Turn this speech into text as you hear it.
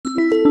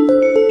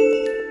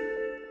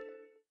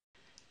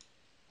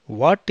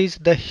What is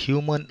the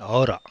human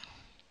aura?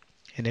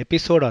 An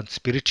episode on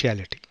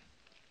spirituality.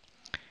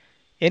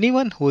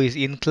 Anyone who is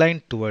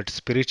inclined towards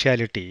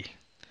spirituality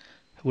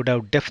would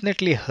have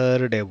definitely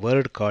heard a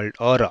word called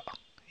aura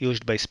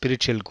used by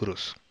spiritual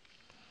gurus.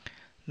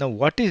 Now,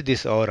 what is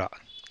this aura?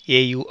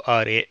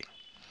 AURA.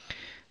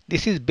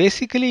 This is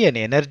basically an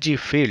energy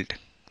field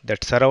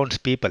that surrounds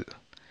people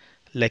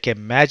like a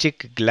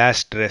magic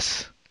glass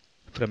dress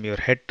from your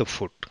head to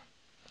foot.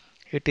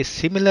 It is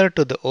similar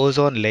to the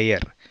ozone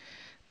layer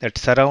that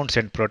surrounds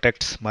and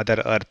protects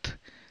Mother Earth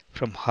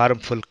from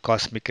harmful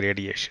cosmic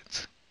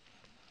radiations.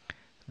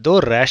 Though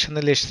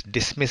rationalists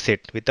dismiss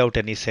it without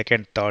any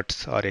second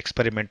thoughts or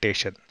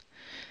experimentation,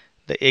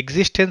 the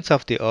existence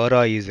of the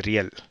aura is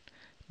real,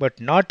 but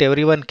not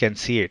everyone can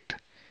see it.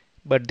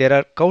 But there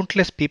are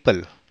countless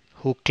people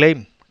who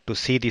claim to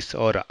see this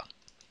aura.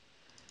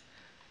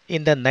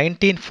 In the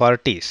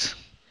 1940s,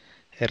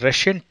 a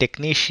Russian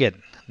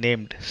technician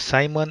named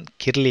Simon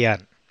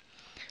Kirlian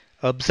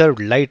observed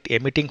light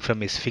emitting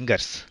from his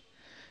fingers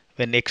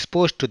when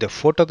exposed to the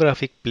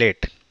photographic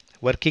plate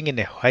working in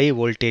a high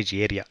voltage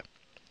area.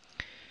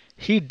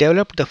 He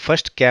developed the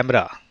first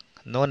camera,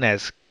 known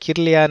as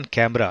Kirlian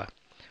camera,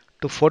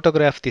 to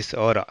photograph this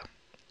aura.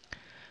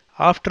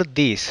 After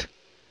these,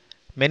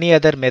 many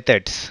other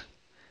methods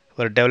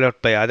were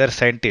developed by other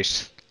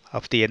scientists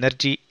of the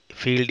energy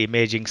field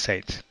imaging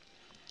science.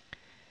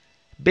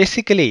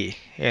 Basically,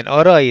 an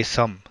aura is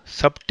some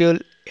subtle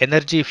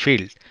energy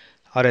field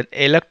or an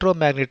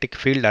electromagnetic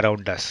field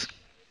around us.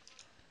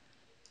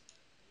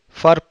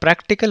 For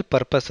practical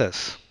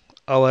purposes,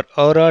 our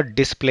aura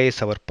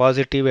displays our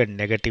positive and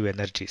negative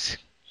energies.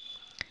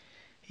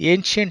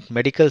 Ancient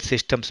medical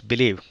systems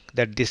believe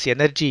that this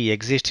energy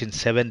exists in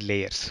 7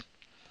 layers.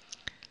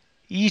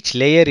 Each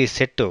layer is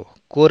said to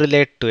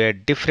correlate to a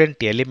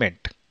different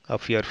element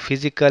of your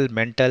physical,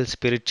 mental,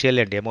 spiritual,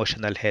 and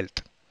emotional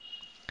health.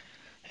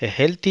 A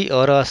healthy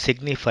aura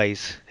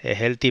signifies a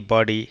healthy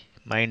body,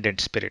 mind, and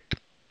spirit.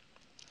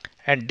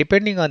 And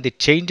depending on the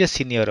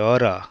changes in your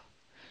aura,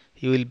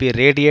 you will be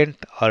radiant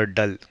or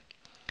dull.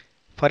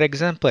 For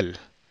example,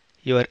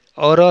 your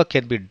aura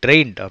can be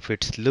drained of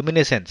its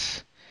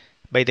luminescence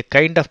by the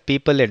kind of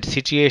people and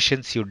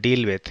situations you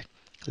deal with,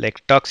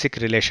 like toxic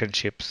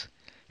relationships,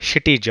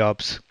 shitty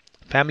jobs,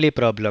 family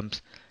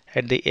problems,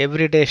 and the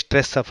everyday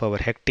stress of our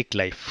hectic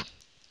life.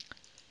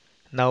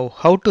 Now,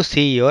 how to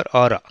see your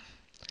aura?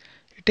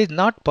 It is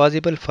not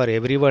possible for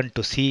everyone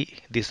to see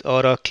this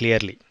aura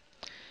clearly.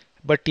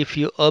 But if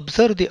you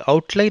observe the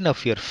outline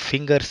of your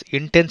fingers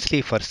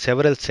intensely for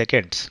several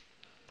seconds,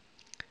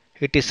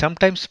 it is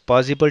sometimes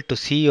possible to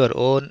see your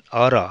own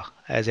aura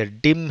as a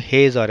dim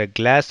haze or a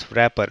glass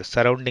wrapper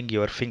surrounding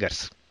your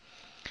fingers.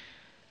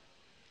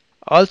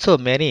 Also,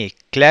 many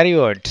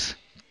clairvoyants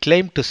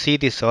claim to see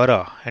this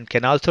aura and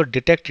can also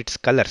detect its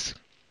colors.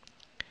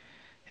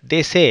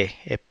 They say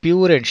a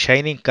pure and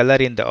shining color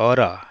in the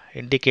aura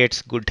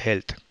indicates good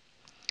health,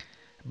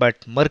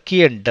 but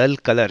murky and dull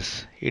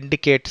colors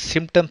indicate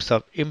symptoms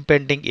of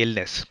impending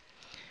illness.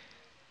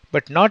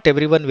 But not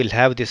everyone will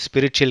have this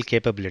spiritual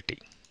capability.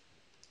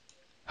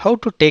 How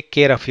to take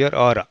care of your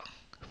aura?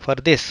 For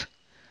this,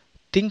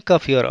 think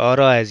of your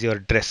aura as your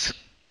dress.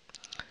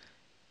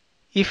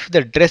 If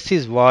the dress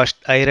is washed,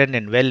 ironed,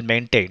 and well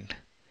maintained,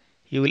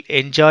 you will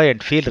enjoy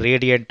and feel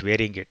radiant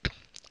wearing it.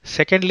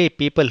 Secondly,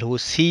 people who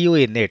see you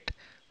in it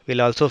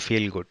will also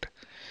feel good.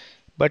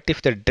 But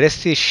if the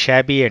dress is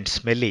shabby and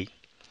smelly,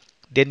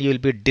 then you will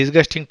be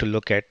disgusting to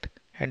look at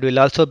and will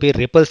also be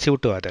repulsive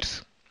to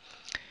others.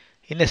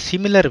 In a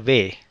similar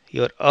way,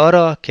 your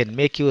aura can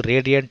make you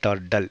radiant or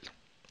dull.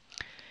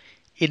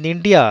 In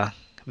India,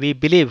 we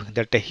believe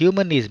that a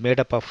human is made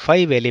up of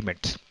 5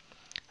 elements: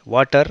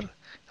 water,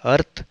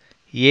 earth,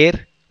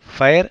 air,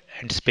 fire,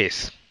 and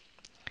space.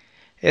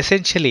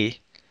 Essentially,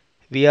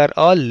 we are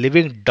all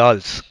living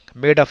dolls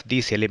made of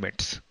these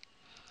elements.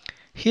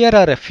 Here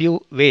are a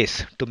few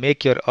ways to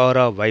make your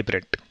aura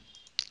vibrant.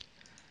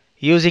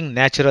 Using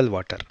natural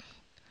water.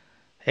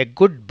 A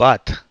good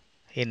bath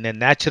in a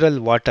natural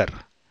water,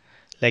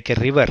 like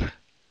a river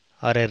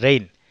or a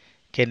rain,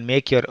 can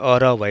make your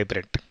aura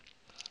vibrant.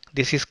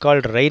 This is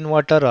called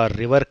rainwater or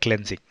river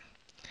cleansing.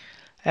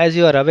 As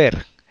you are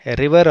aware, a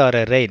river or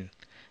a rain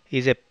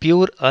is a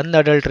pure,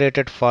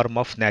 unadulterated form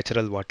of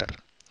natural water.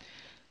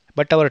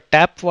 But our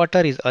tap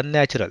water is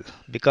unnatural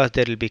because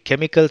there will be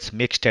chemicals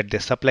mixed at the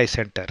supply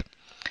center.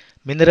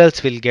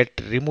 Minerals will get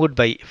removed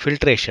by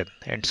filtration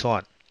and so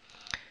on.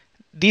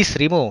 These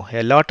remove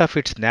a lot of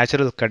its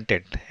natural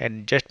content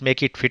and just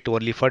make it fit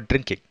only for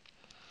drinking.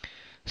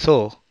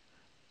 So,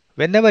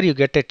 whenever you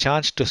get a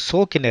chance to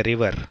soak in a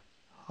river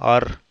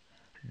or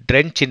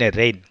drench in a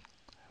rain,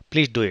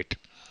 please do it.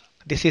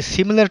 This is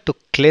similar to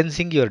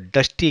cleansing your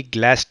dusty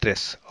glass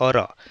dress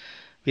aura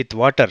with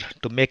water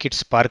to make it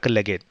sparkle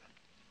again.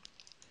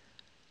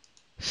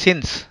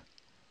 Since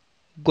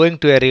going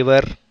to a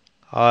river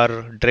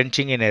or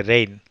drenching in a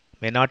rain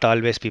may not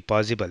always be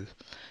possible,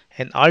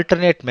 an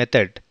alternate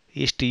method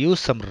is to use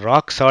some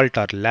rock salt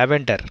or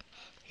lavender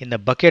in a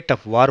bucket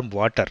of warm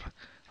water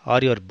or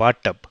your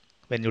bathtub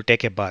when you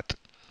take a bath.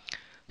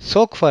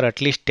 Soak for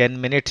at least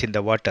 10 minutes in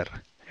the water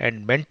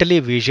and mentally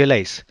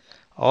visualize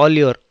all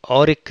your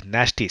auric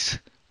nasties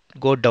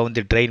go down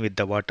the drain with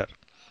the water.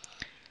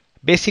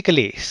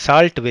 Basically,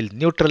 salt will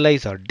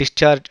neutralize or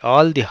discharge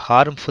all the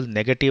harmful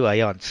negative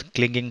ions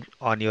clinging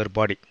on your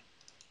body.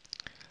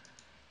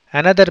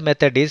 Another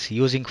method is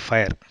using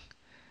fire.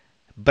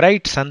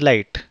 Bright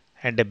sunlight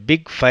and a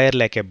big fire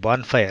like a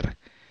bonfire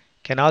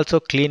can also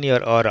clean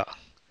your aura.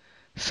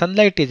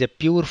 Sunlight is a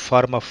pure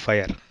form of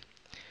fire.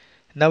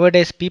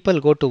 Nowadays, people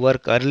go to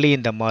work early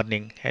in the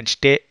morning and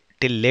stay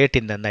till late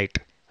in the night,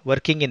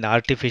 working in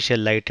artificial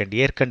light and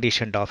air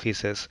conditioned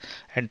offices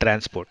and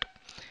transport.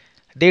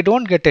 They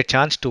don't get a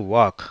chance to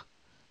walk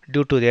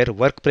due to their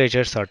work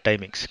pressures or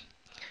timings.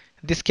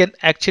 This can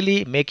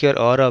actually make your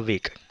aura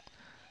weak.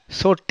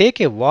 So,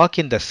 take a walk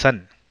in the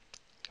sun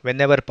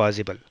whenever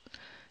possible.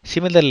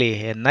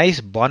 Similarly, a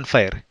nice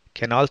bonfire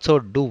can also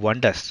do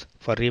wonders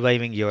for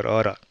reviving your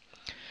aura.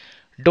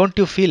 Don't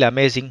you feel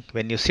amazing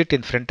when you sit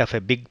in front of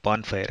a big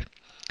bonfire?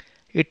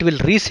 It will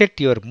reset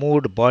your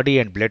mood, body,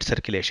 and blood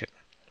circulation.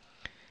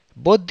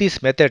 Both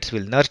these methods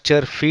will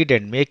nurture, feed,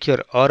 and make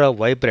your aura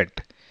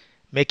vibrant,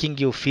 making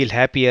you feel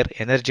happier,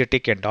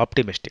 energetic, and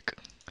optimistic.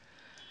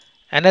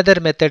 Another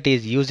method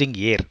is using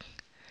air.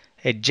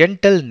 A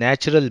gentle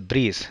natural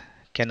breeze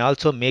can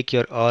also make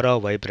your aura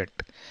vibrant.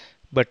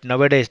 But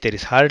nowadays there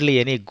is hardly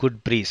any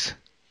good breeze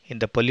in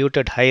the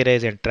polluted high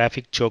rise and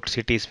traffic choked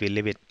cities we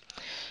live in.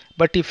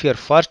 But if you are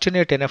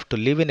fortunate enough to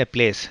live in a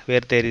place where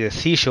there is a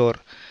seashore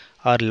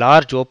or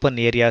large open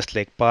areas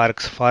like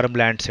parks,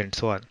 farmlands, and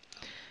so on,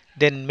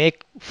 then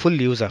make full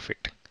use of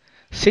it.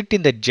 Sit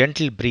in the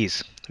gentle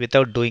breeze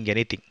without doing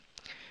anything.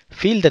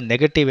 Feel the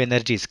negative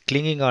energies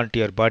clinging onto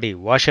your body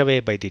wash away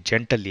by the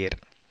gentle air.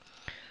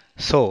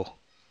 So,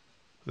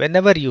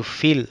 whenever you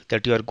feel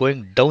that you are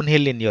going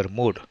downhill in your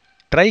mood,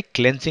 try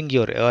cleansing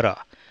your aura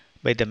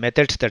by the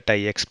methods that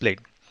I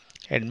explained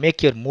and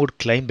make your mood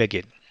climb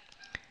again.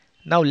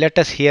 Now, let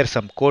us hear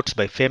some quotes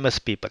by famous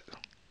people.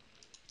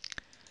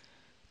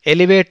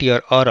 Elevate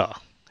your aura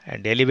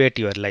and elevate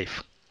your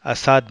life.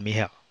 Asad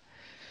Miha.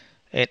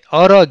 An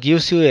aura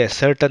gives you a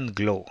certain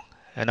glow.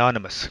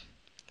 Anonymous.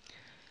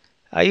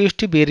 I used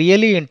to be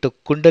really into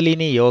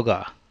Kundalini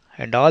yoga,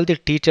 and all the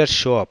teachers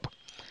show up,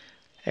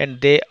 and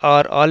they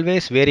are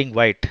always wearing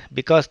white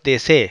because they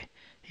say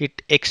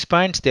it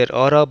expands their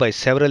aura by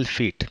several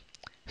feet.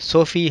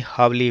 Sophie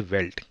Hawley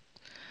Weld.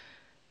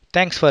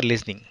 Thanks for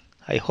listening.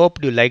 I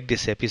hope you liked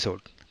this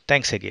episode.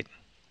 Thanks again.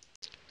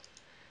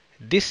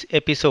 This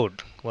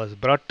episode was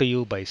brought to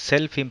you by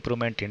Self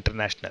Improvement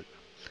International,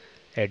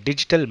 a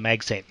digital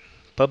magazine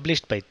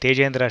published by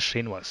Tejendra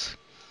Srinivas,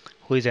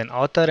 who is an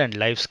author and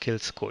life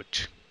skills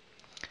coach.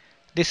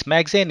 This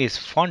magazine is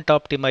font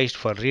optimized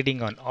for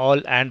reading on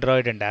all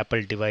Android and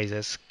Apple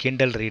devices,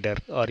 Kindle Reader,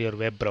 or your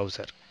web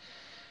browser.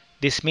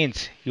 This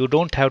means you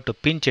don't have to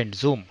pinch and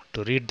zoom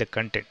to read the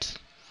contents.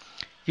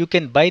 You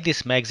can buy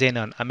this magazine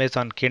on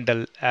Amazon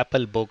Kindle,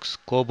 Apple Books,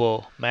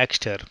 Kobo,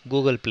 Maxter,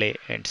 Google Play,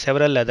 and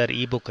several other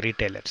ebook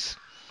retailers.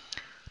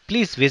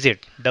 Please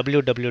visit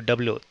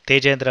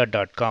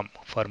www.tejendra.com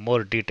for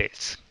more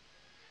details.